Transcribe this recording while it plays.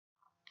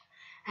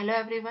Hello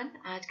everyone,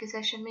 आज के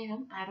session में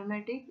हम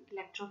एरोमेटिक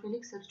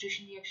इलेक्ट्रोफिलिक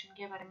सब्स्टिट्यूशन रिएक्शन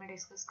के बारे में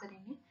डिस्कस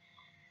करेंगे।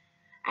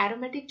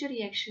 एरोमेटिक जो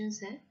रिएक्शंस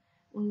हैं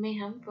उनमें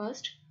हम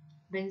फर्स्ट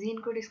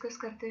बेंजीन को डिस्कस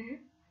करते हैं।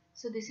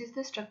 So this is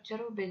the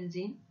structure of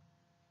benzene.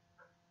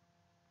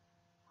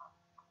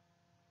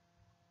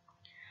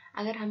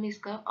 अगर हम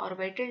इसका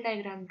ऑर्बिटल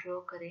डायग्राम ड्रॉ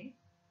करें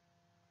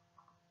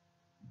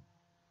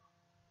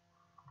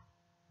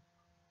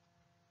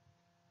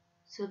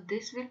so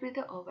this will be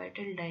the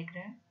orbital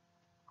diagram.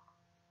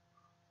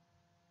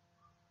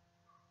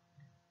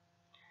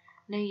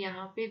 नहीं,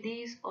 यहाँ पे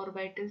these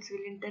orbitals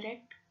will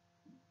interact,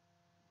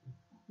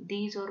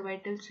 these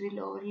orbitals will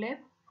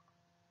overlap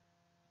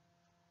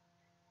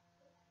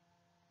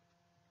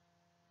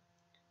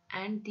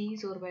and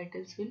these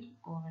orbitals will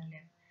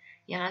overlap.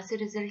 यहाँ से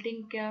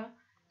रिजल्टिंग क्या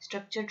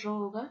स्ट्रक्चर ड्रॉ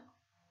होगा?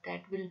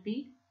 दैट विल बी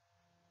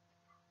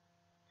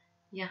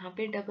यहाँ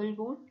पे डबल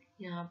बॉन्ड,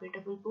 यहाँ पे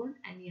डबल बॉन्ड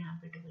एंड यहाँ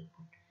पे डबल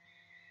बॉन्ड।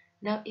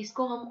 नाउ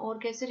इसको हम और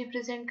कैसे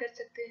रिप्रेजेंट कर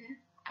सकते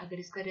हैं? अगर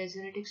इसका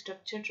रेजोनेटिक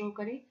स्ट्रक्चर ड्रॉ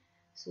करें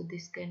so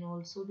this can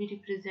also be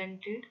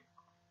represented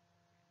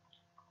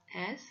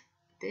as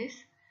this.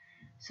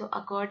 So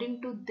according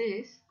to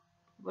this,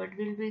 what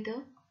will be the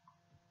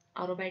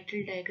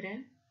orbital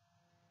diagram?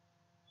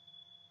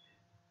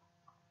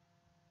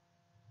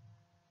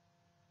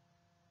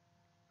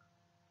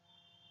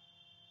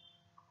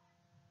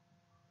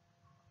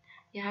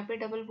 यहाँ पे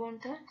डबल बॉन्ड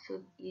था, so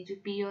ये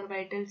जो p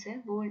ऑर्बिटल्स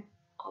हैं वो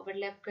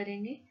ओवरलैप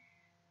करेंगे,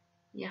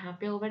 यहाँ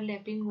पे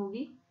ओवरलैपिंग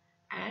होगी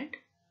एंड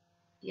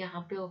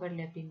यहाँ पे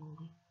ओवरलैपिंग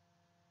होगी।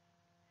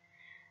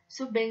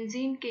 सो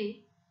बेंजीन के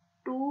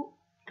टू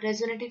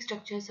रेजोनेटिक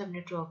स्ट्रक्चर्स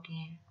हमने ड्रॉ किए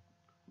हैं,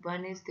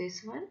 one is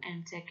this one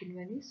and second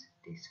one is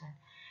this one.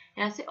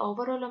 यहाँ से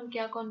ओवरऑल हम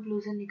क्या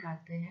कंक्लूजन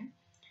निकालते हैं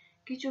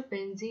कि जो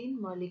बेंजीन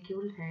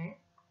मॉलिक्यूल है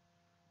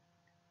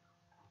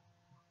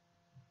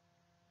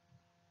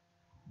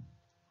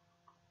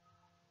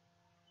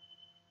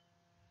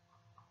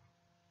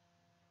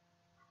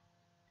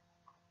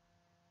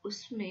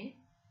उसमें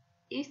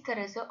इस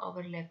तरह से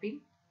ओवरलैपिंग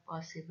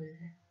पॉसिबल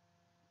है।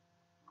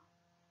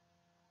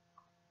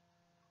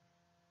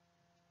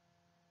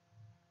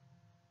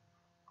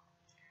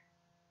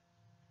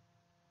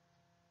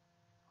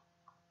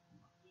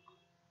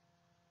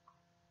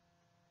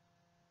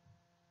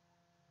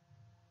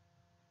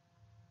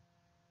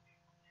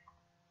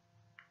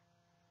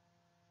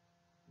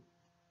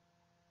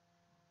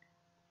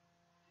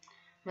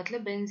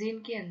 मतलब बेंजीन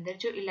के अंदर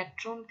जो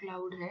इलेक्ट्रॉन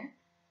क्लाउड है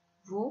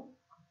वो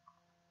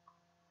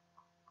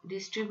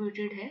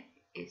डिस्ट्रीब्यूटेड है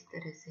इस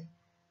तरह से।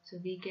 So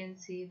we can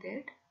see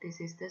that this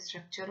is the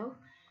structure of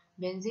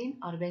benzene.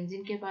 और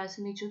बेंजीन के पास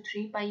में जो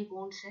 3 पाई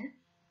बॉन्ड्स हैं,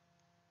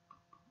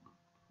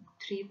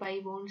 3 पाई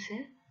बॉन्ड्स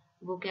हैं,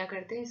 वो क्या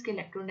करते हैं? इसके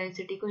इलेक्ट्रॉन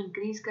डेंसिटी को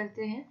इंक्रीज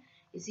करते हैं।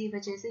 इसी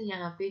वजह से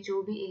यहाँ पे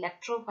जो भी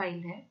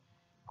इलेक्ट्रोफाइल है,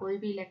 कोई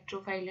भी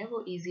इलेक्ट्रोफाइल है,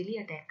 वो इजीली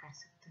अटैक कर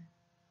सकता है।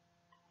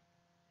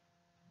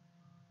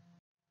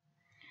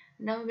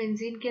 नाउ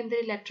बेंजीन के अंदर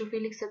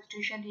इलेक्ट्रोफिलिक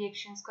सब्स्टिट्यूशन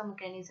रिएक्शंस का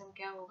मैकेनिज्म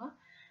क्या होगा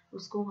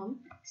उसको हम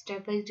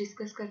स्टेप वाइज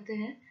डिस्कस करते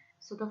हैं।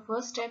 So the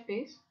first step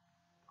is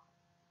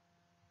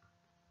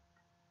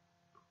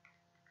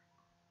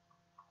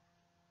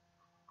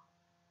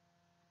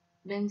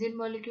benzene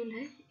molecule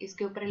है,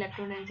 इसके ऊपर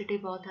इलेक्ट्रॉन डेंसिटी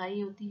बहुत हाई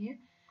होती है।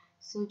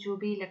 सो जो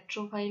भी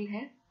इलेक्ट्रोफाइल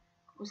है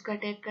उसका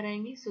अटैक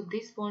कराएंगे। So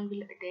this bond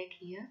will attack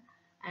here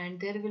and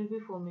there will be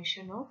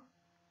formation of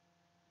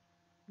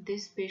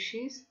this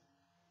species.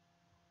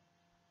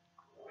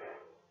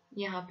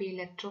 यहाँ पे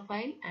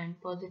electrophile and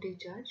positive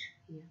charge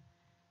here.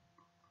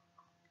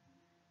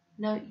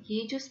 Now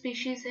ये जो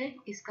स्पीशीज है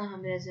इसका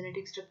हम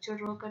रेजोनेटिक स्ट्रक्चर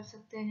ड्रॉ कर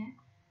सकते हैं।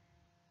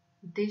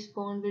 This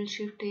bond will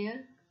shift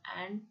here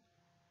and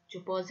जो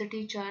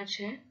पॉजिटिव चार्ज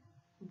है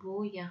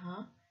वो यहाँ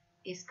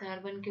इस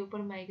कार्बन के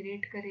ऊपर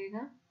माइग्रेट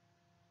करेगा।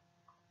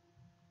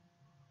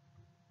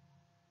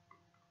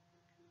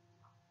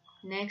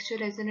 नेक्स्ट जो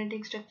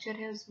रेजोनेटिंग स्ट्रक्चर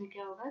है उसमें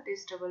क्या होगा?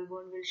 This double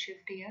bond will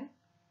shift here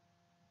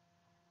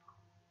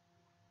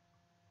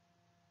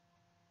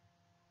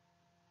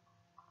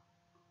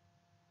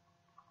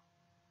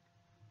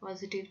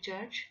positive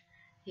charge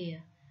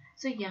here.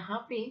 सो यहाँ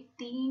पे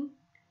 3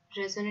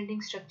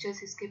 रेजोनेटिंग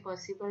स्ट्रक्चर्स इसके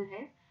पॉसिबल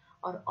है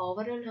और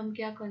ओवरऑल हम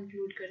क्या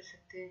कंक्लूड कर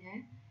सकते हैं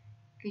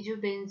कि जो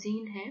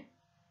बेंजीन है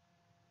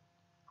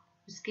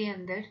उसके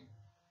अंदर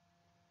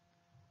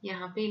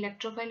यहाँ पे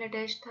इलेक्ट्रोफाइल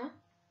अटैच था।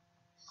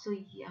 सो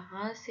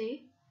यहाँ से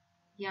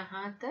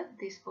यहाँ तक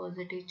this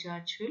positive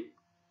charge will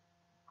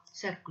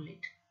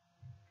circulate.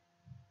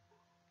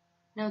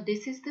 Now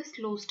this is the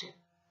slow step.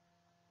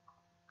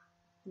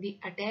 The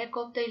attack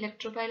of the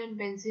electrophile and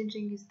benzene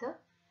ring is the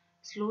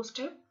slow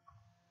step,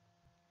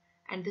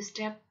 and the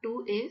step 2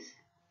 is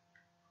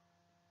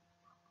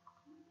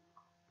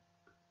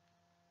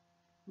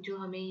जो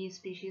हमें ये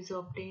स्पीशीज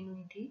ऑब्टेन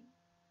हुई थी,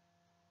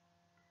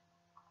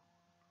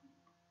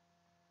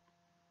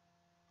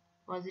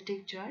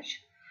 पॉजिटिव चार्ज।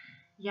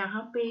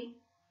 यहाँ पे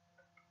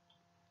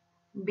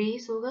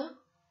base होगा,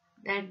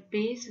 that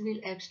base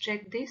will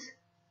abstract this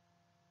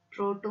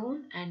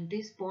proton and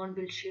this bond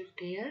will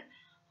shift here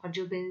और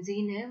जो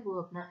बेंजीन है वो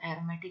अपना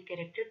एरोमेटिक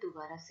कैरेक्टर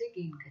दोबारा से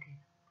गेन करेगा।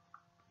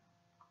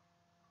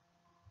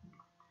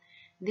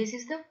 This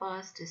is the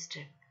first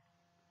step.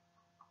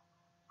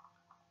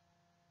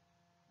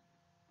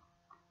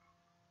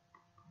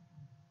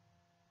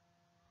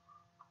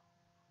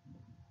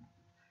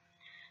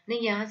 नहीं,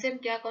 यहाँ से हम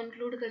क्या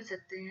कंक्लूड कर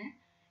सकते हैं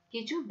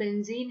कि जो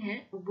बेंजीन है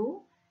वो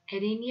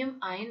एरेनियम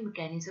आयन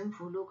मैकेनिज्म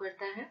फॉलो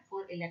करता है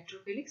for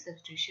electrophilic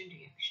substitution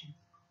reaction.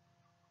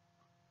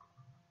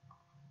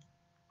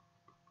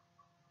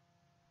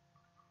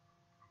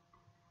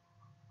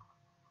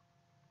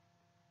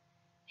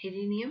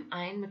 Erenium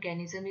ion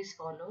mechanism is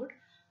followed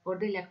for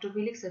the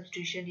electrophilic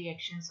substitution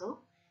reactions of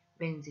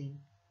benzene.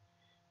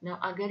 Now,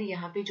 अगर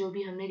यहाँ पे जो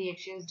भी हमने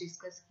reactions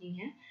discuss की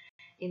हैं,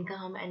 इनका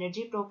हम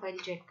energy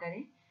profile check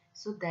करें,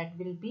 so that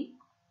will be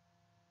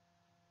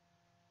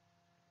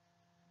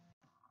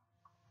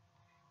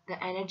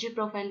the energy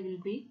profile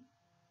will be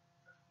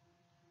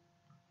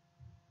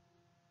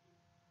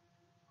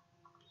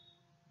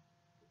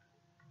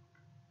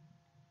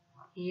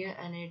here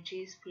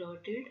energy is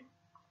plotted,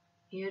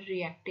 here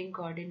reacting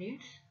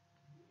coordinates.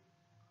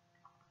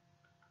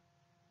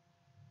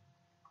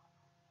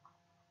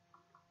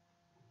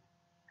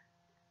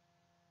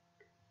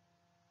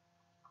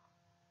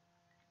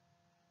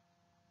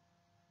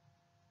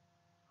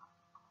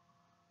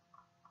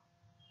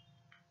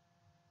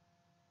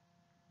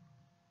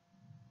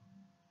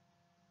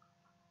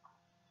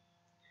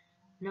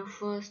 Now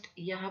first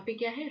यहाँ पे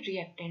क्या है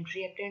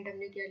रिएक्टेंट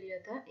हमने क्या लिया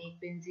था, एक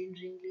बेंजीन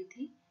रिंग ली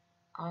थी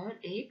और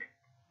एक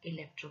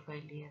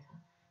इलेक्ट्रोफाइल लिया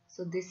था.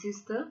 So this is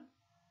the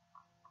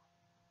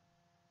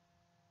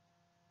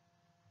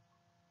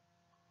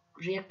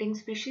reacting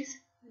species.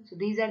 So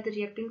these are the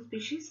reacting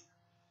species.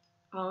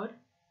 और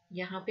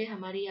यहाँ पे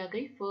हमारी आ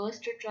गई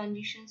फर्स्ट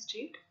ट्रांजिशन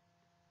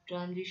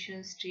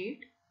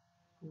स्टेट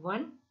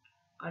 1.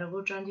 और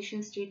वो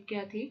ट्रांजिशन स्टेट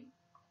क्या थी,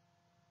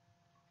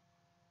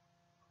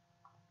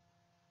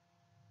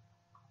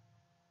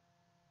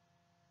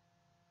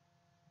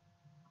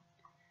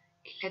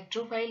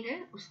 इलेक्ट्रोफाइल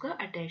है उसका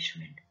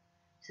अटैचमेंट.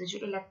 so, जो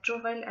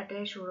इलेक्ट्रोफाइल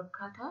अटैच हो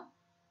रखा था,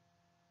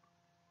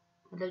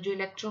 मतलब जो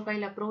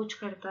इलेक्ट्रोफाइल अप्रोच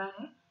करता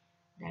है,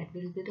 that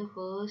will be the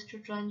first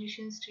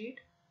transition state,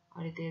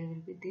 or there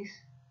will be this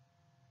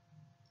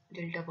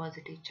delta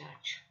positive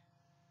charge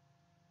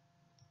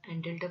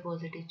and delta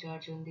positive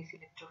charge on this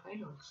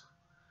electrophile also.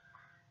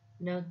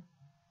 Now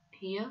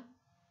here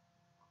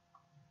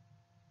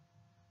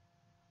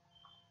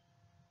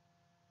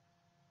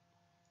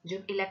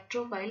जब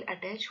electrophile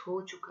attach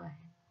हो चुका है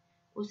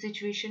उस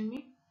सिचुएशन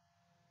में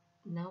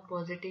now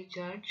positive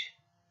charge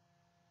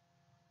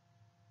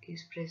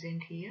is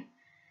present here.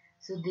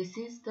 So this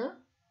is the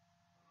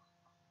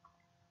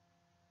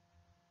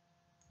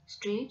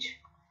stage,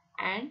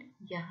 and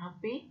यहाँ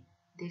पे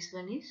this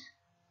one is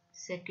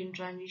second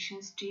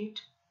transition state.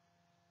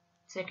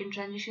 Second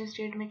transition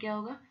state में क्या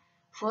होगा,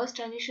 फर्स्ट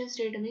ट्रांजिशन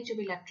स्टेट में जब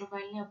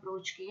इलेक्ट्रोफाइल ने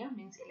अप्रोच किया,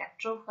 मींस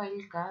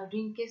इलेक्ट्रोफाइल का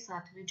रिंग के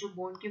साथ में जो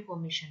बॉन्ड की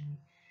फॉर्मेशन हुई.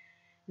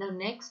 नाउ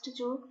नेक्स्ट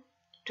जो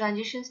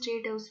ट्रांजिशन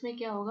स्टेट है उसमें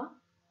क्या होगा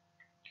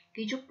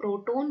कि जो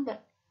प्रोटॉन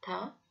था,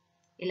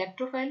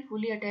 इलेक्ट्रोफाइल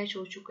फुली अटैच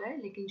हो चुका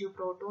है, लेकिन जो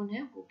प्रोटॉन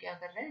है वो क्या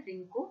कर रहा है,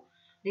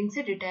 रिंग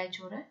से डिटैच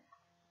हो रहा है.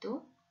 तो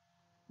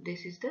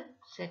this is the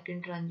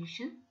second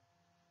transition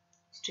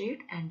state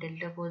and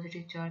delta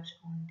positive charge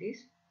on this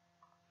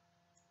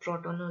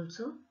proton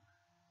also,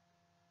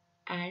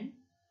 and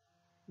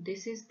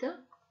this is the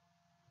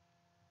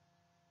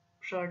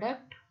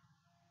product.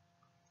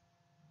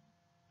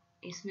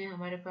 इसमें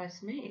हमारे पास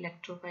में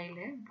इलेक्ट्रोफाइल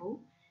है वो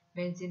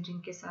बेंजीन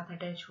रिंग के साथ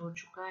अटैच हो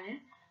चुका है,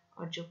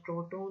 और जो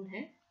प्रोटॉन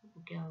है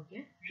वो क्या हो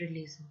गया,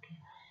 रिलीज हो गया.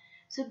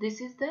 So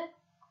this is the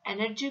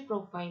energy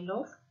profile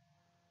of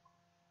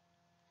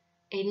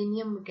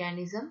arenium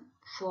mechanism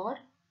for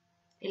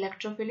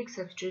electrophilic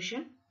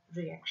substitution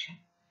reaction.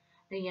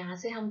 तो यहाँ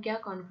से हम क्या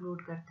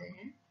कंक्लूड करते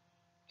हैं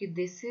कि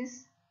this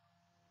is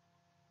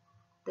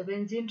the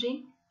benzene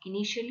ring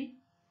initially,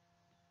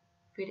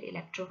 फिर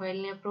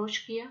इलेक्ट्रोफाइल ने अप्रोच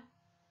किया,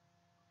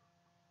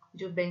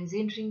 जो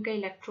बेंजीन रिंग का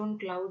इलेक्ट्रॉन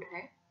क्लाउड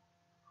है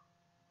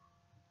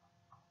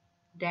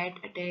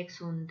that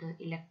attacks on the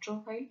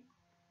electrophile.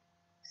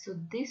 So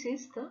this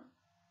is the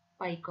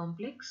pi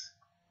complex.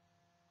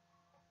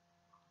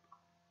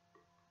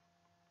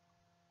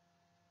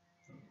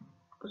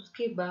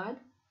 उसके बाद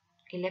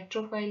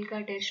इलेक्ट्रोफाइल का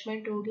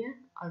अटैचमेंट हो गया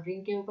और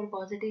रिंग के ऊपर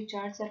पॉजिटिव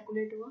चार्ज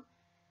सर्कुलेट हुआ.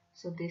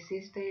 So this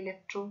is the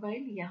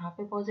electrophile. यहाँ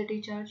पे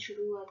पॉजिटिव चार्ज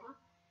शुरू हुआ था,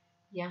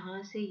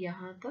 यहाँ से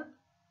यहाँ तक.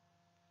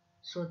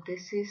 So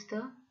this is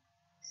the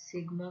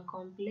sigma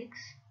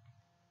complex,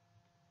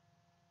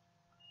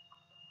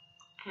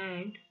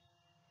 and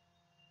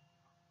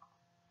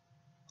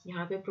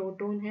यहाँ पे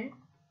प्रोटॉन है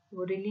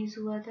वो रिलीज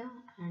हुआ था,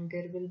 and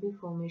there will be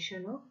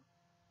formation of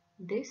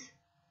this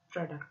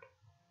product.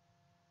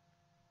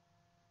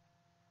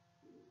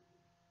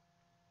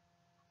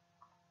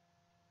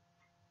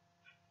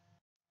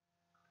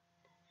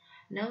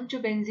 Now जो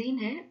बेंजीन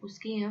है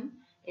उसकी हम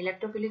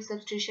electrophilic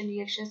substitution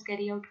reactions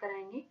carry out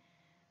कराएंगे.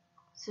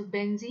 सो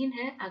बेंजीन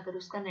है, अगर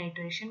उसका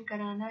नाइट्रेशन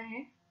कराना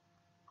है,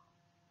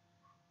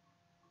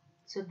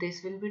 so this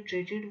will be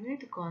treated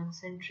with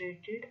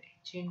concentrated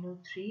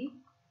HNO3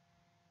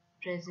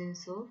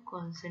 presence of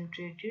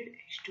concentrated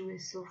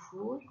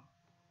H2SO4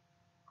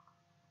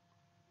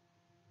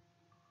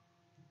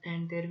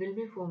 and there will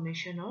be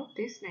formation of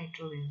this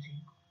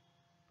nitrobenzene.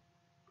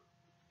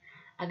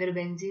 अगर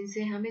बेंजीन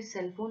से हमें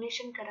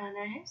सल्फोनेशन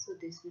कराना है, so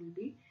this will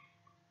be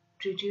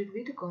treated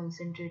with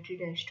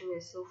concentrated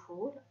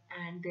H2SO4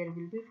 and there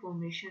will be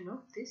formation of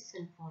this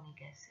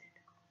sulfonic acid.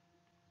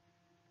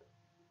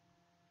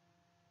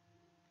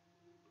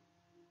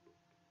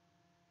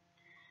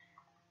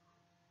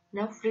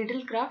 Now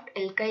Friedel-Crafts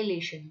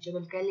alkylation, जब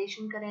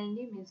alkylation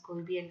कराएंगे means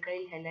कोई भी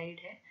alkyl halide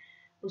है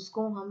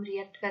उसको हम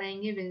रिएक्ट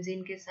करेंगे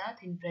बेंजीन के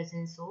साथ in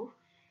presence of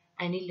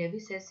any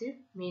Lewis acid.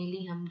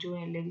 Mainly हम जो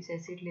Lewis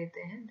acid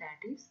लेते हैं that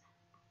is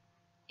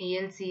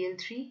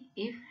AlCl3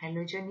 if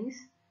halogen is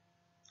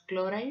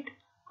chloride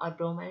और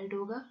bromide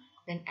होगा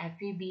then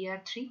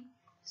FeBr3.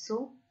 So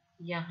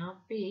यहाँ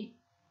पे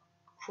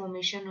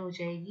formation हो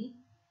जाएगी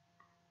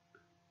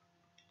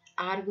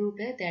R group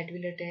है that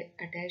will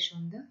attach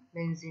on the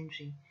benzene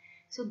ring.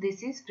 So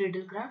this is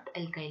Friedel-Crafts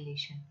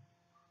alkylation.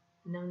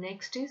 Now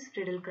next is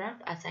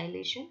Friedel-Crafts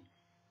acylation.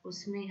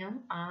 उसमें हम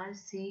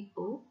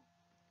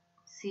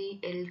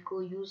RCOCl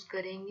को use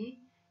करेंगे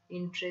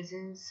in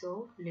presence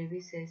of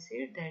Lewis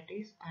acid that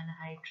is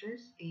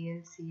anhydrous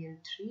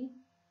AlCl3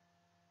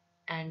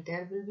 and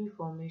there will be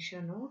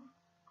formation of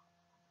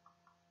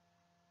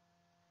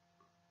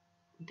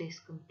this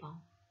compound.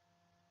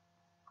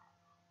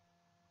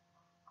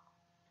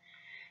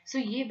 So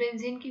ये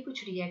benzene की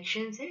कुछ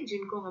reactions हैं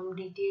जिनको हम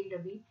डिटेल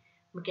अभी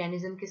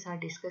मैकेनिज्म के साथ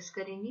डिस्कस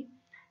करेंगे.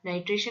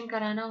 नाइट्रेशन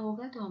कराना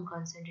होगा तो हम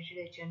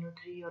कॉन्सेंट्रेटेड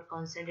HNO3 और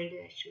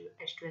कॉन्सेंट्रेटेड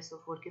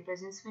H2SO4 के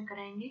प्रेजेंस में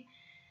कराएंगे.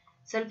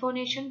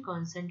 सल्फोनेशन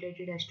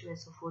कॉन्सेंट्रेटेड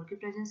H2SO4 के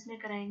प्रेजेंस में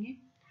कराएंगे.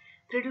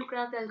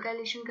 फ्रिडल-क्राफ्ट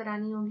अल्काइलेशन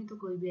करानी होगी तो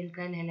कोई भी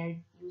अल्काइल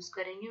हैलाइड यूज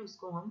करेंगे,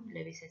 उसको हम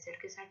लेविस एसिड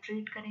के साथ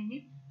ट्रीट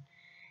करेंगे.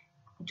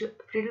 जो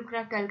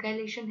फ्रिडल-क्राफ्ट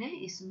अल्काइलेशन है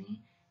इसमें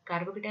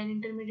कार्बोकेटाइन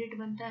इंटरमीडिएट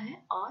बनता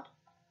है और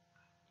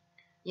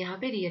यहाँ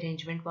पे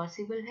रीअरेंजमेंट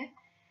पॉसिबल है.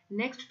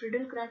 नेक्स्ट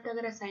फ्रिडल-क्राफ्ट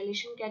अगर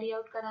असाइलेशन कैरी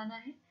आउट कराना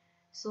है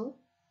सो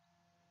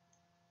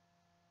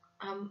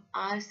हम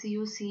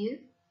RCOCl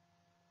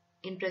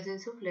in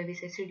presence of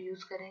Lewis acid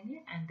use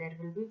करेंगे and there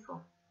will be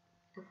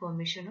the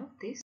formation of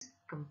this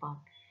compound.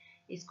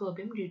 इसको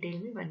अभी हम डिटेल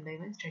में वन बाय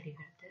वन स्टडी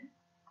करते हैं.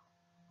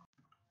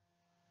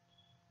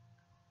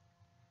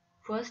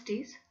 First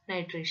is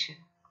nitration.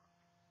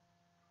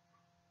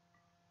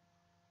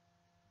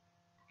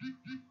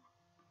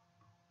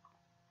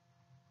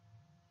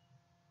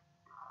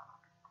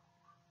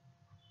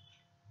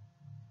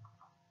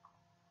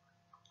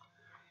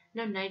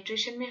 ना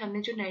नाइट्रेशन में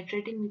हमने जो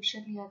नाइट्रेटिंग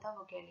मिक्सचर लिया था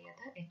वो क्या लिया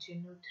था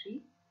HNO3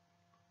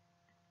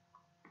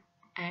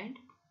 and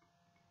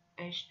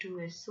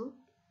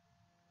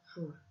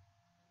H2SO4.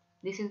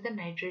 This is the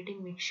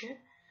nitrating mixture.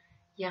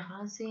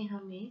 यहाँ से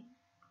हमें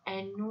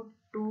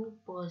NO2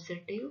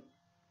 पॉजिटिव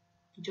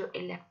जो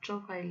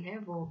इलेक्ट्रोफाइल है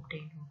वो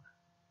ऑब्टेन होगा.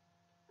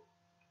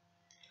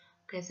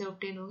 कैसे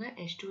ऑब्टेन होगा?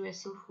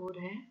 H2SO4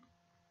 है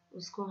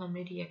उसको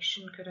हमें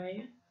रिएक्शन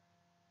कराया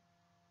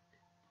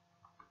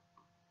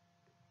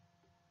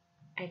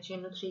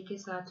HNO3 के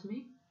साथ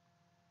में.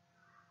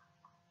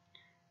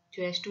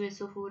 जो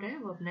H2SO4 है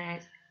वो अपना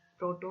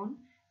प्रोटॉन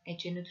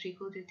HNO3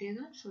 को दे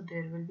देगा. So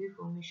there will be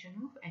formation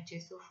of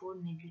HSO4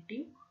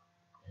 negative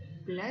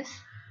plus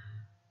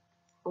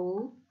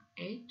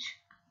OH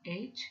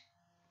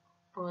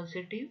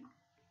positive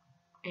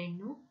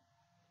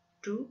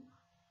NO2.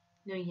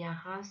 जो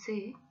यहाँ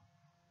से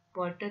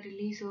वाटर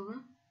रिलीज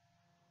होगा.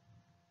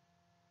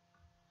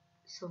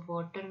 So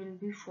water will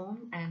be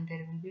formed and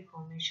there will be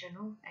formation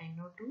of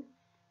NO2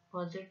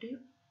 positive.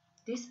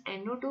 This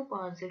NO2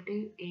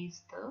 positive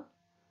is the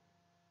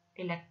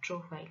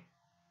electrophile.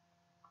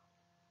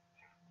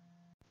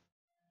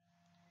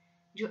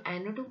 जो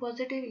NO2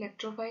 positive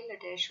electrophile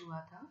attach हुआ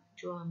था,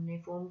 जो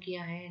हमने form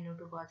किया है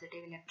NO2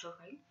 positive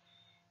electrophile,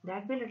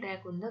 that will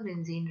attack on the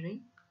benzene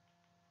ring.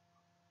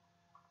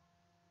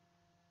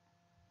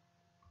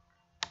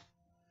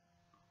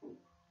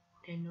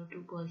 NO2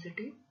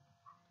 positive.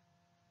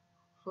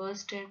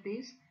 First step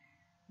is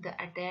the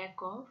attack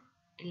of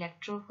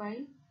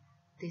electrophile.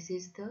 This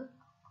is the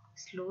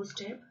slow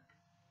step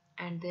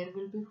and there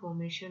will be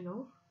formation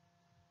of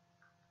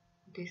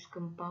this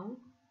compound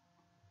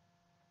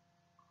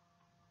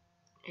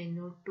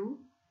NO2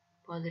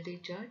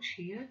 positive charge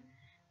here.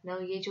 Now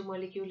ये जो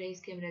molecule है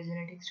इसके हम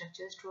resonating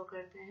structures draw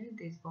करते हैं.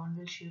 This bond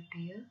will shift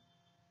here.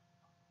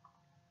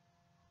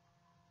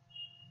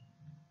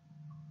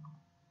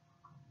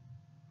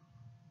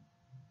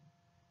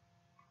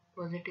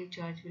 Positive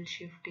charge will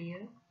shift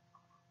here.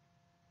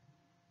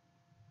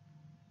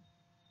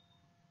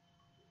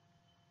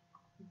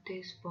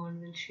 This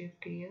bond will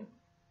shift here.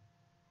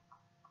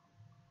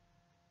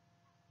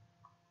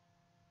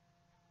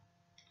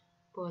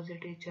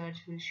 Positive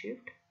charge will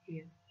shift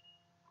here.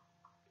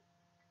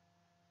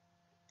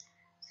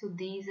 So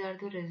these are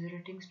the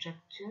resonating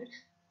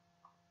structures.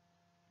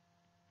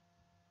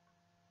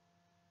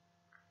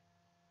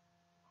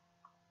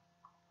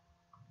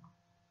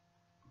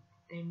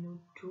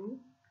 NO2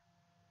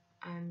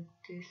 and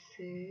this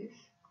is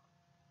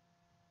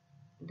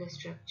the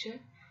structure.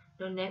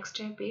 Now next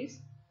step is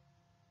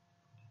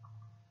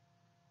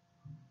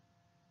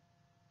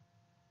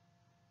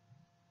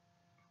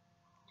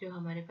जो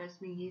हमारे पास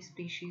में ये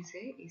species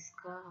है,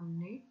 इसका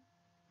हमने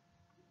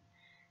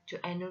जो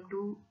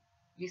NO2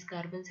 जिस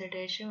carbon से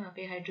अटैच है वहाँ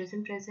पे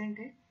हाइड्रोजन प्रेजेंट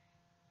है,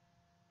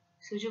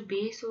 सो जो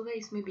बेस होगा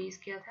इसमें बेस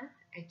क्या था,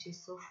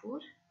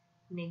 HSO4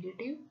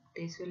 negative,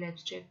 this will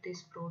abstract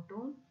this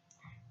proton,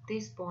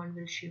 this bond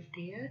will shift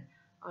here,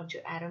 और जो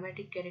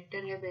एरोमेटिक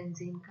कैरेक्टर है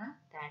बेंजीन का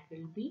that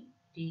will be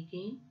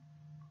regain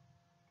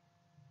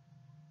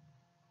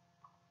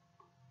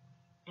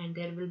and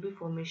there will be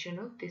formation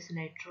of this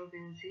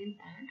nitrobenzene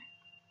and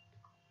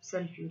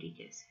sulfuric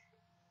acid.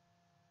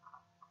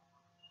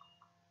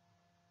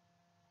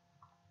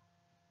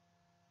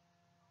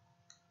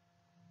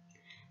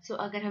 So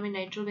अगर हमें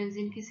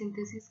nitrobenzene की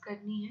synthesis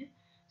करनी है,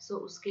 so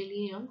उसके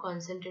लिए हम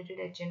कॉन्सेंट्रेटेड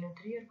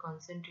HNO3 और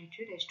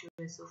कॉन्सेंट्रेटेड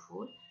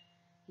H2SO4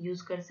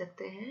 यूज कर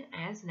सकते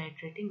हैं एज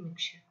नाइट्रेटिंग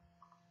मिक्सचर.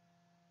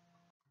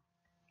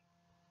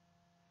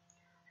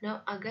 Now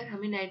अगर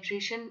हमें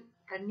नाइट्रेशन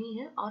करनी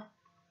है और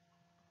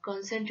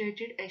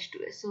कॉन्सेंट्रेटेड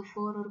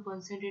H2SO4 और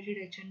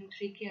कॉन्सेंट्रेटेड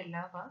HNO3 के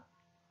अलावा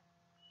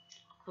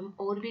हम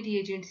और भी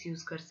रिएजेंट्स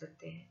यूज कर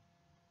सकते हैं.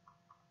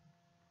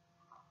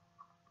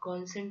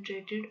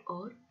 कॉन्सेंट्रेटेड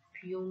और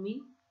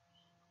फ्यूमिंग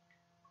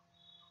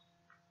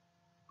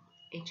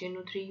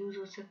HNO3 यूज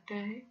हो सकता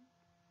है,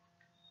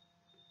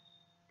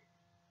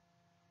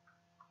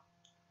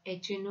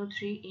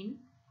 HNO3 in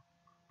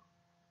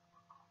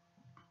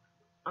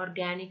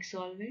organic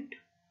solvent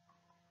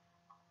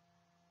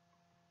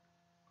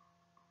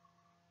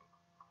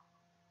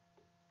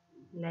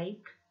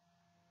like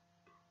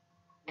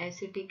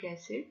acetic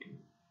acid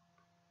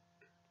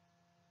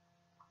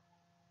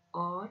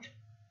or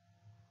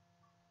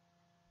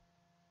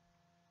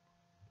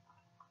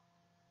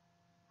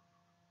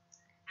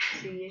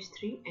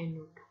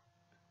CH3NO2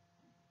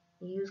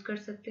 use कर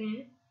सकते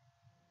हैं.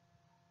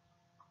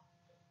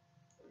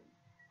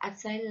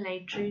 एसाइल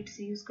नाइट्रेट्स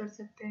यूज कर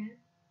सकते हैं.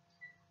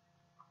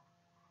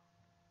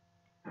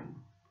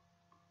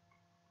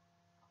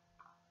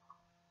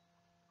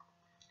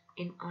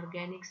 In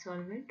organic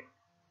solvent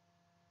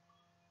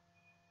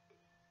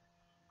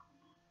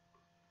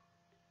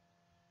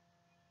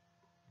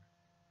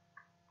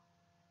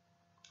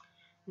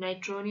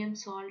nitronium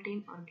salt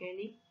in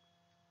organic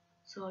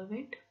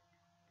solvent,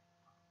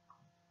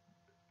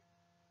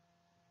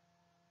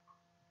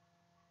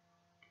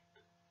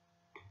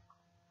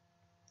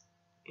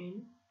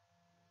 in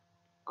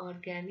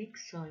organic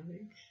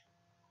solvents.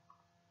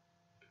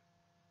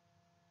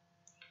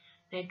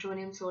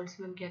 Nitronium salts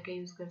में हम क्या क्या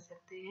यूज कर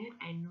सकते हैं,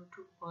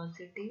 NO2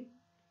 पॉजिटिव,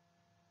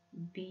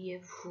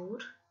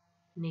 BF4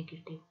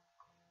 नेगेटिव,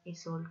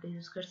 इस सॉल्ट का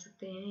यूज कर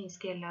सकते हैं.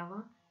 इसके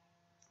अलावा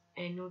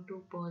NO2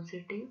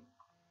 positive,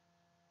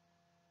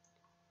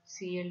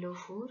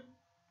 ClO4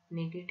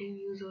 negative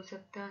use हो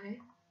सकता है,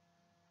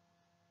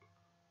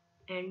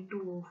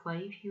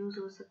 N2O5 यूज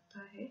हो सकता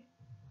है,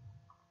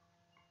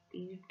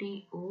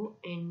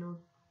 ETONO2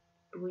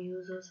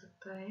 यूज हो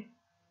सकता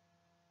है,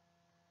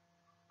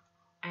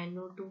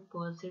 NO2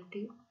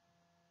 पॉजिटिव,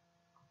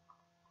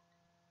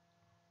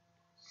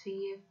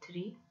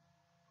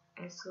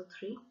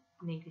 CF3SO3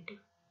 नेगेटिव.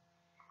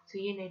 तो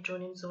ये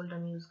नाइट्रोनियम सॉल्ट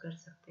हम यूज कर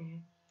सकते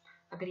हैं.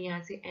 अगर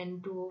यहाँ से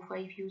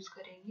N2O5 यूज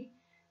करेंगे,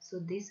 so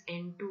this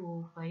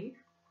N2O5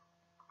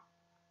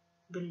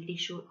 will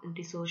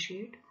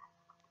dissociate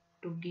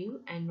to give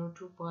NO2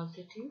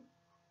 positive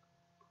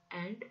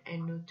and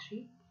NO3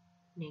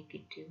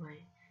 negative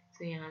ion.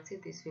 So यहाँ से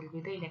this will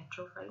be the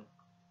electrophile.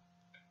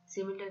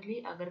 Similarly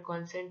अगर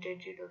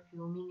concentrated और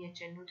fuming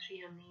HNO3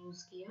 हमने यूज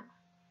किया,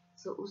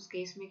 so उस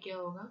केस में क्या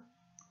होगा,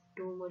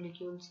 2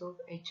 molecules of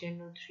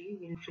HNO3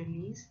 will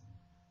release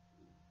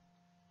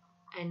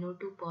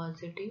NO2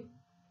 positive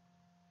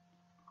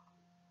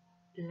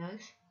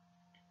plus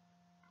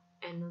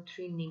NO3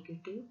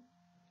 negative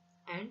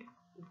and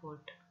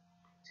water.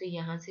 So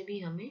यहाँ से भी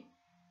हमें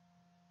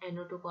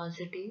NO2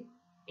 पॉजिटिव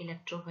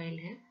इलेक्ट्रोफाइल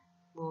है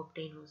वो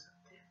ऑब्टेन हो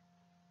सकता है.